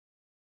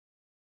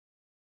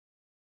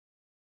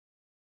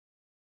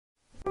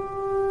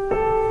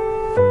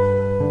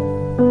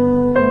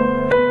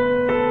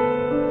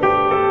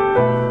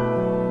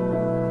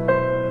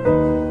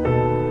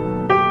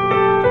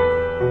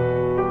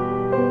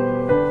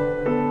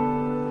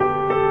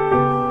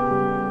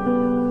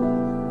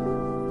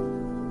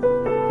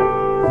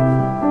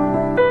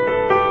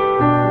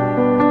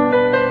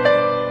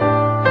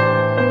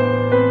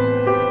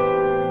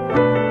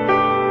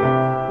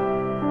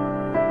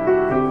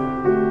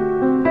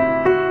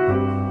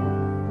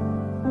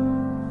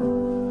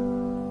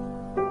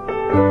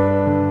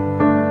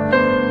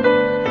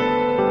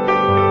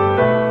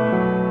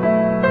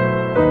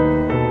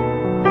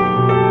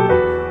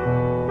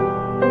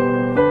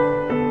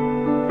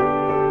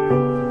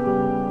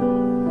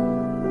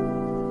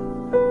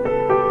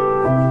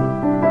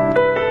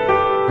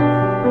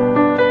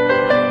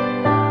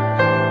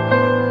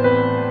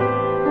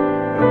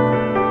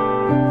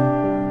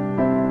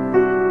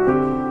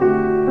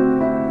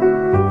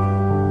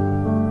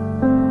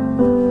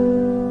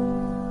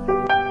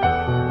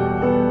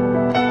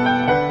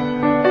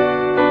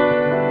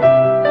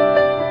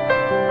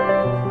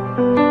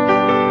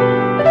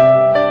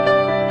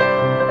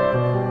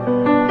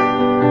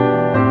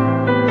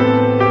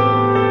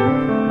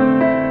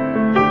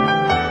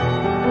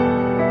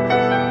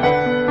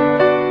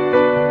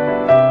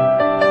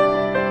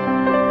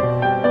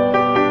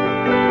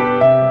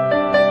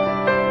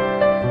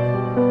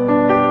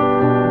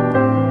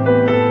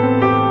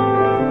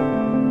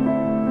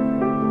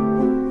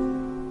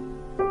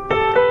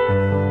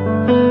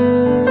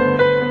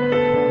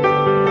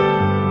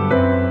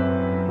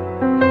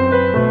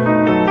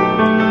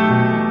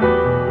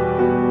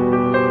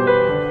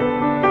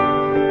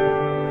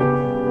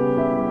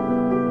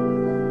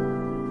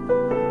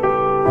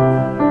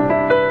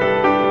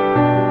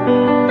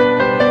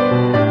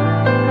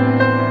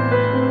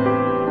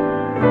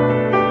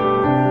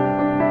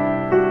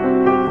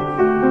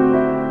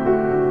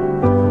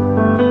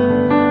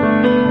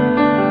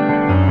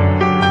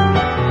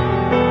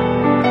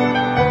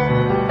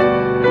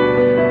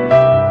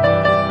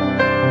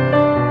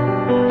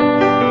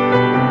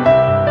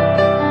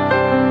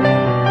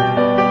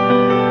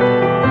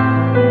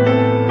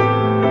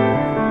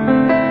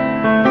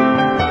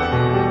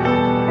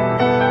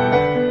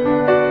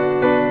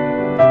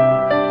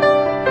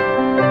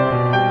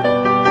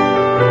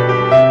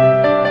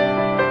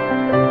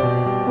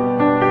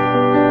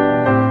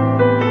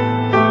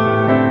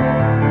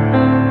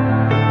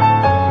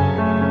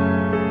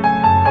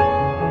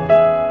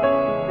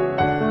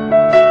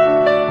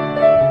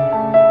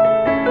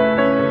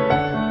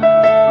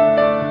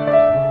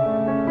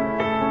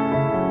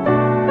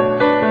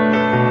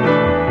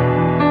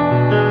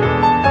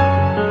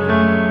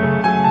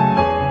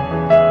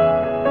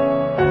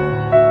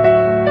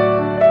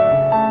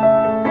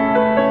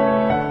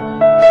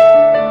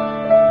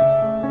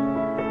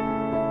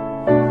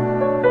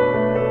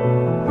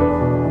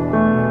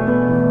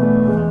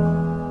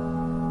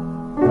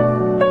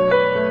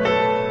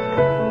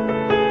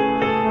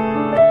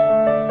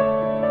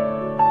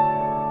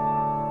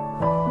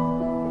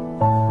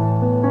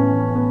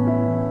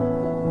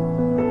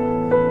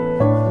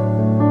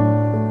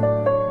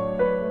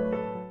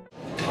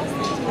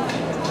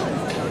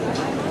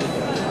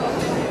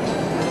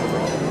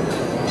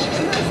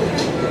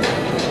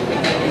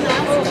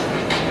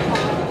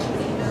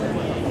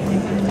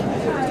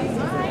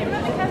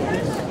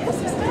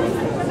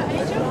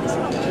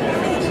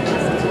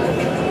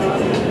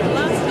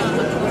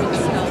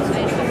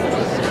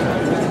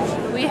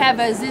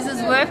have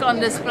Aziz's work on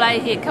display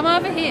here. Come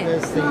over here.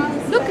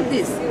 Look at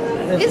this.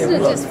 Isn't it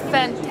just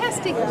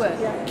fantastic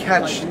work?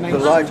 Catch the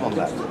light on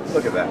that.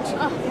 Look at that.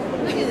 Oh,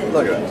 look at this.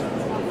 Look at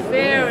that.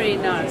 Very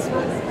nice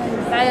work.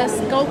 They are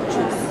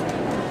sculptures.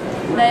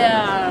 They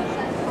are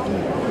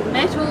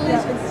metal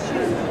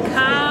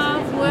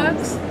carved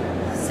works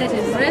set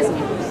in resin.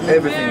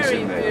 Everything's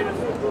Very in there.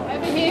 beautiful.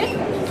 Over here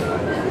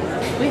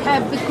we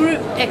have the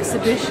group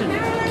exhibition,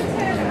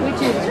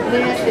 which is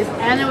there is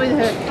Anna with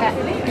her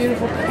cat,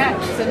 beautiful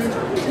cats,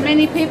 and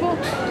many people.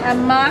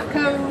 And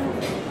Marco,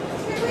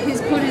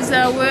 he's put his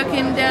work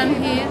in down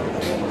here.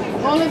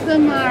 All of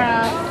them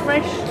are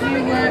fresh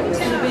new works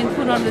that have been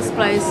put on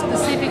display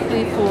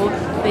specifically for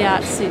the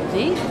Art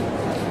Sydney.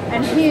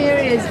 And here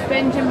is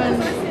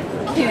Benjamin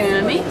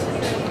Kearney.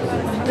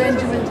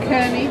 Benjamin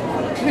Kearney,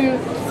 who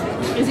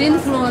is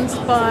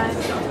influenced by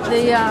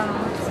the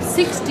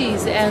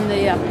 60s and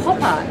the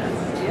pop art.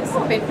 Yes,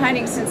 I've been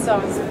painting since I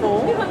was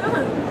 4.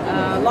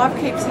 Life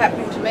keeps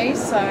happening to me,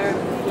 so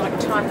like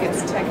time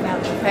gets taken out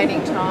of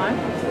painting time.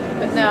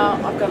 But now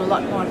I've got a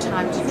lot more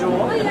time to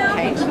draw and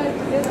paint.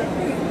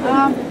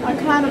 I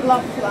kind of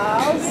love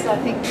flowers. I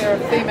think they're a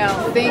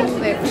female thing.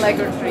 They're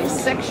flagrantly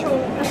sexual.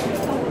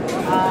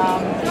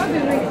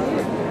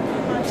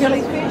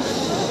 Jellyfish,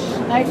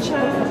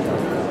 nature.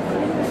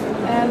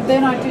 And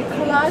then I do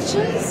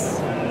collages.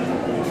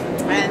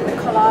 And the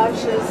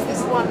collages,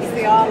 this one's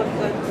the Isle of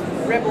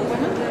the Rebel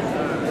Women.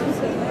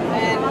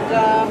 And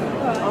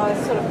I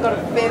sort of got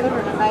a feather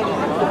and I made it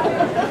into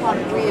kind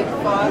of weird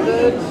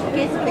firebird,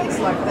 things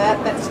like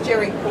that. That's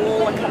Jerry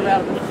Paul. I cut her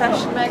out of a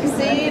fashion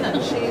magazine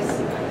and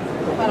she's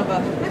kind of a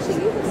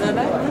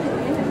mermaid.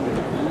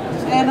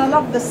 And I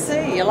love the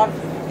sea. I love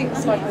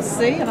things like the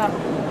sea, and I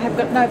have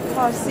got no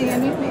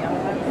Piscean in me. I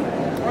don't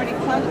think. Or any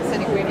planets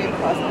anywhere near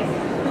Piscean.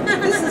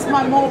 This is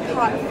my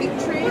Malpite fig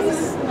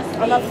trees.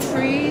 I love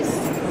trees.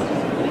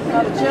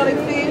 I love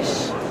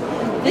jellyfish.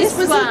 This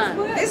was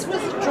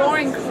a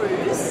drawing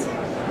cruise,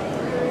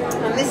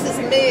 and this is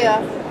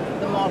Mia,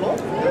 the model,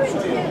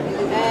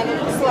 and it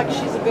looks like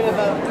she's a bit of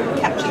a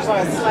captured by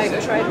a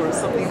slave trader or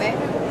something there.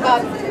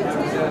 But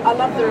I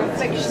love the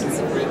reflections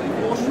of the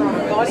water on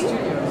her body,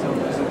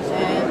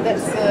 and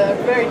that's a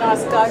very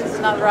nice guy who's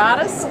another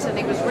artist, and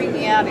he was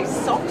wringing out his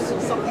socks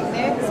or something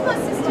there.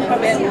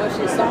 Probably had to wash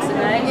his socks in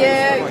there.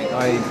 Yeah.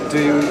 I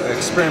do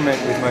experiment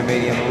with my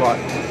medium a lot,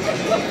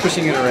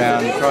 pushing it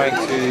around,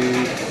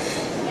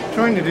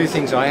 trying to do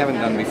things I haven't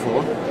done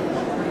before,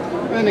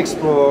 and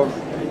explore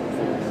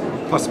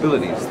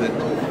possibilities that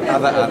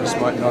other artists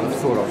might not have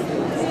thought of.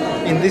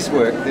 In this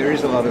work there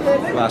is a lot of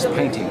glass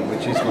painting,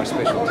 which is my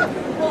specialty. A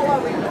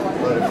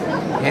lot of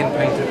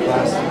hand-painted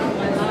glass,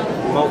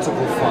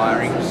 multiple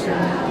firings,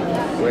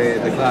 where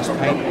the glass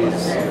paint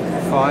is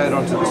fired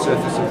onto the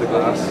surface of the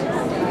glass,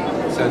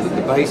 so that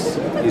the base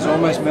is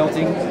almost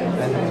melting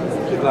and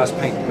the glass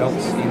paint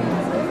melts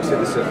into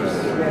the surface.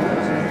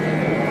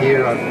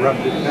 Here I've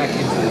rubbed it back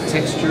into the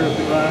texture of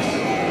the glass,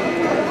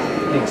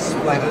 big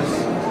splatters,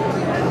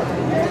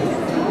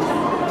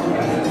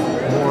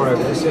 more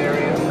over this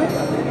area,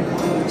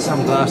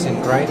 some glass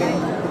engraving,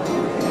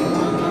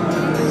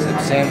 some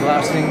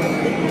sandblasting,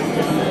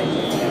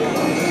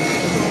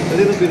 a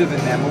little bit of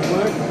enamel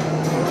work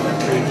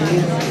through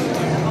here,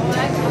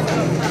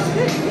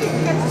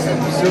 some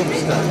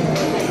silverstone,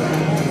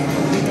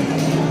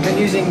 and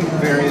using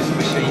various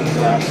machine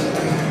glass,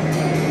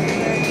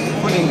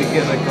 putting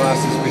together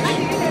glasses which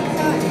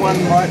one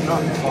might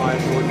not find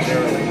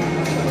ordinarily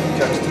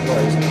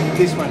juxtaposed.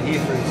 This one here,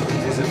 for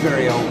instance, is a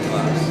very old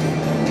glass,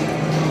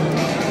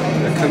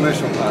 a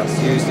commercial glass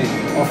used in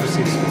office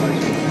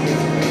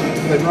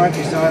installations. But right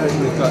beside it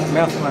we've got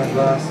mouth-blown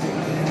glass,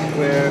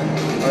 where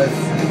I've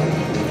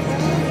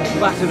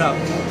buttered up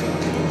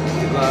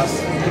the glass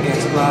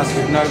against glass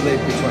with no lid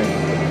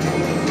between.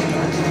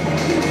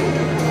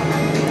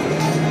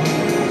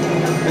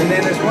 And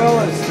then, as well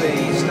as the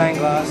stained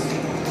glass,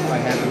 I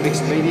have a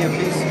mixed media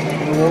piece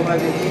on the wall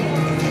over here,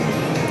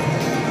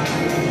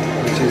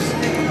 which is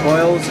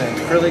oils and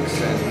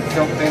acrylics and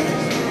felt pens.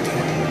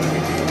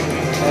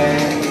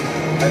 And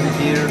over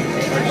here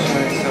I've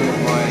shown some of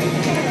my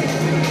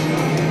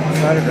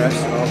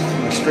photographs of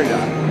my street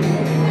art.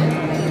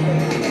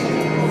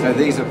 So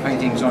these are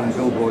paintings on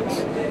billboards,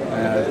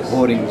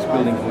 hoardings,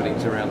 building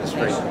hoardings around the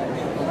street.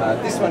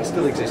 This one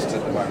still exists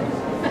at the moment,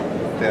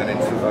 down in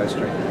Fouveau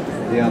Street.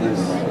 The others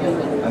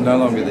are no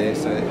longer there,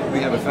 so we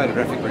have a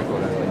photographic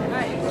record only.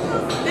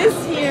 This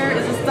here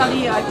is a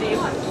study I did.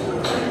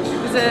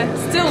 It's a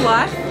still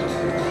life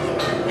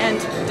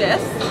and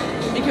death,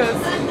 because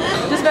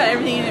just about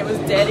everything in it was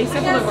dead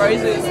except for the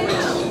roses,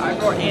 which I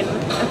brought in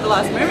at the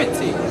last moment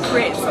to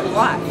create some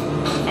life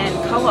and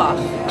colour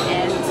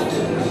and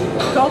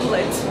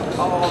goblet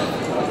of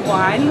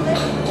wine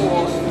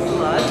or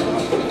blood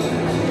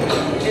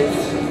is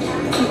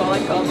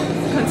symbolic of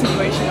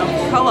continuation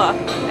of colour,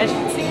 as you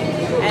can see.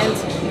 And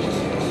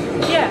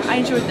yeah, I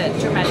enjoyed that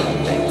dramatic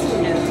effect.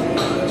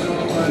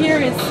 And here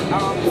is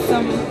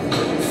some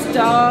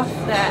stuff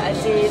that I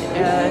did,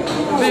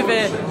 a bit of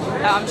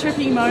a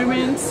trippy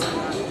moment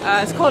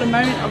It's called A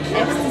Moment of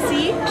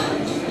Ecstasy.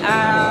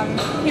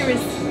 Here is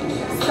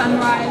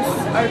sunrise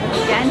over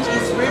the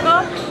Ganges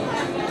River.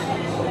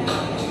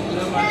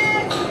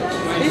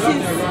 This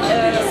is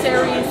a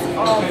series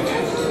of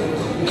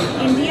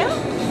India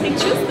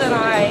pictures that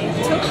I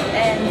took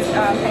and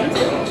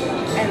painted,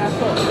 and I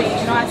thought it would be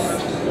a nice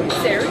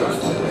series.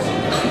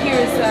 Here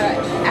is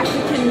an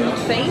African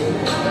theme,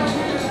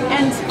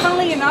 and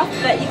funnily enough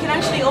that you can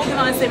actually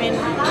organise them in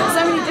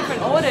so many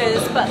different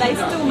orders, but they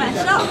still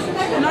match up,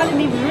 and I didn't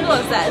even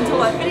realise that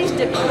until I finished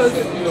it, because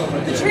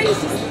the trees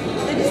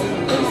they just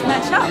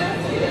match up.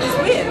 It's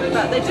weird,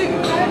 but they do.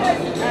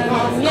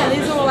 Yeah,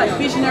 these are all like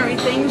visionary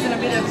things, and a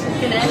bit of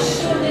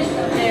Ganesh.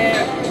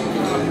 They're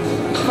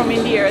from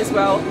India as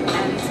well.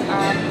 And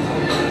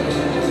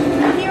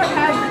here I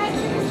have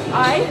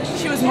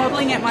she was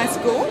modelling at my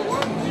school,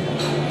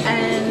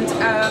 and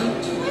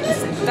the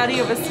study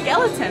of a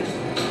skeleton.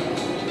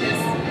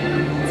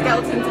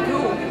 Skeletons are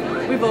cool.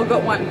 We've all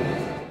got one.